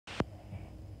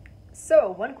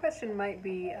So, one question might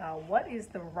be, what is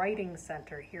the Writing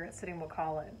Center here at Sitting Bull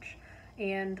College?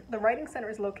 And the Writing Center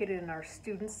is located in our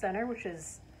Student Center, which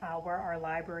is where our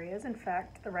library is. In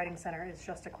fact, the Writing Center is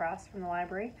just across from the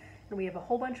library, and we have a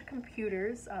whole bunch of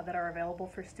computers that are available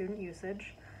for student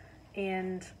usage.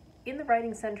 And in the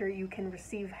Writing Center, you can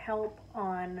receive help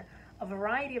on a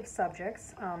variety of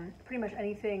subjects, pretty much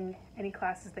anything, any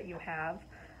classes that you have.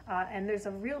 And there's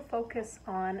a real focus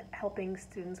on helping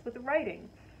students with writing.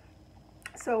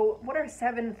 So what are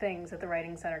 7 things that the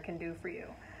Writing Center can do for you?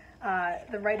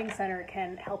 The Writing Center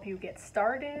can help you get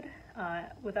started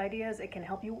with ideas. It can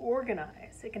help you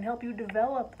organize. It can help you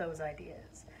develop those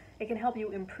ideas. It can help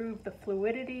you improve the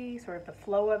fluidity, sort of the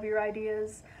flow of your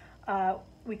ideas.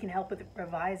 We can help with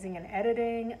revising and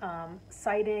editing,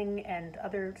 citing and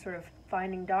other sort of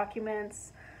finding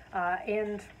documents,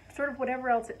 and sort of whatever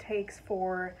else it takes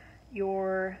for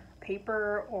your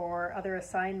paper or other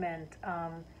assignment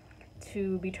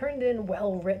to be turned in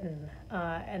well written.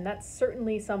 And that's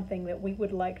certainly something that we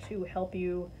would like to help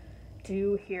you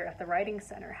do here at the Writing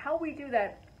Center. How we do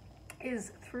that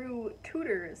is through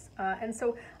tutors. And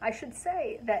so I should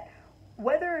say that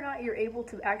whether or not you're able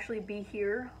to actually be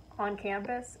here on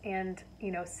campus and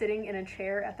sitting in a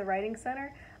chair at the Writing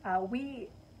Center, we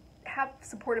have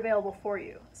support available for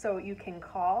you. So you can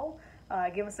call,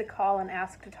 give us a call and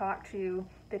ask to talk to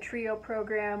the TRIO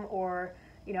program, or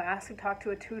ask to talk to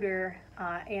a tutor,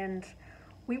 and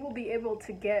we will be able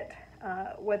to get,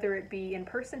 whether it be in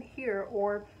person here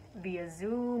or via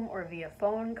Zoom or via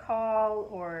phone call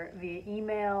or via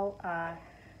email,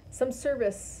 some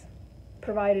service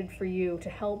provided for you to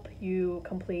help you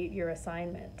complete your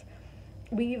assignment.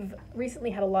 We've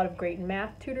recently had a lot of great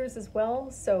math tutors as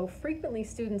well, so frequently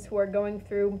students who are going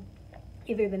through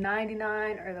either the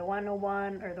 99 or the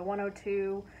 101 or the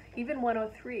 102, even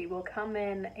 103, will come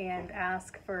in and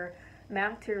ask for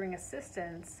math tutoring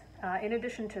assistance. In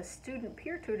addition to student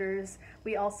peer tutors,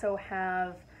 we also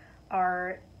have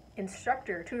our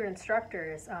tutor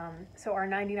instructors, so our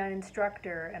 99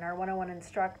 instructor and our 101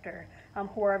 instructor,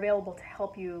 who are available to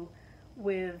help you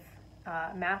with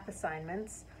math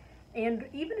assignments. And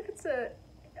even if it's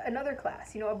another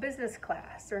class, a business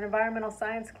class or an environmental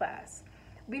science class,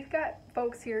 we've got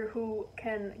folks here who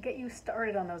can get you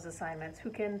started on those assignments, who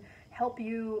can help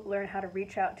you learn how to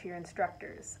reach out to your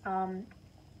instructors.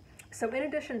 So in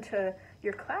addition to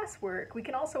your classwork, we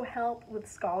can also help with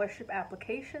scholarship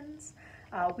applications.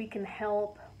 We can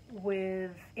help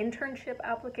with internship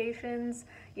applications,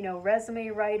 resume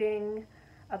writing,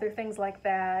 other things like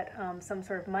that, some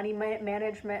sort of money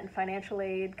management and financial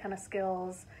aid kind of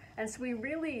skills. And so we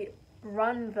really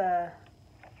run the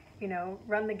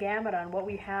gamut on what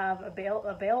we have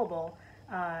available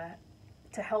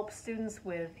to help students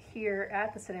with here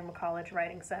at the Sitting Bull College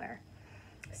Writing Center.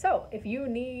 So if you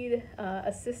need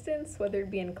assistance, whether it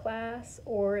be in class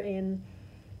or in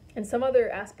some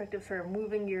other aspect of sort of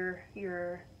moving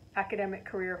your academic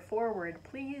career forward,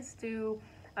 please do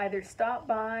either stop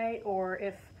by, or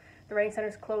if the Writing Center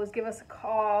is closed, give us a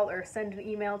call or send an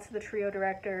email to the TRIO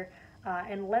director,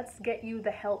 and let's get you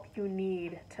the help you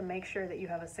need to make sure that you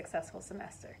have a successful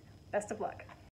semester. Best of luck.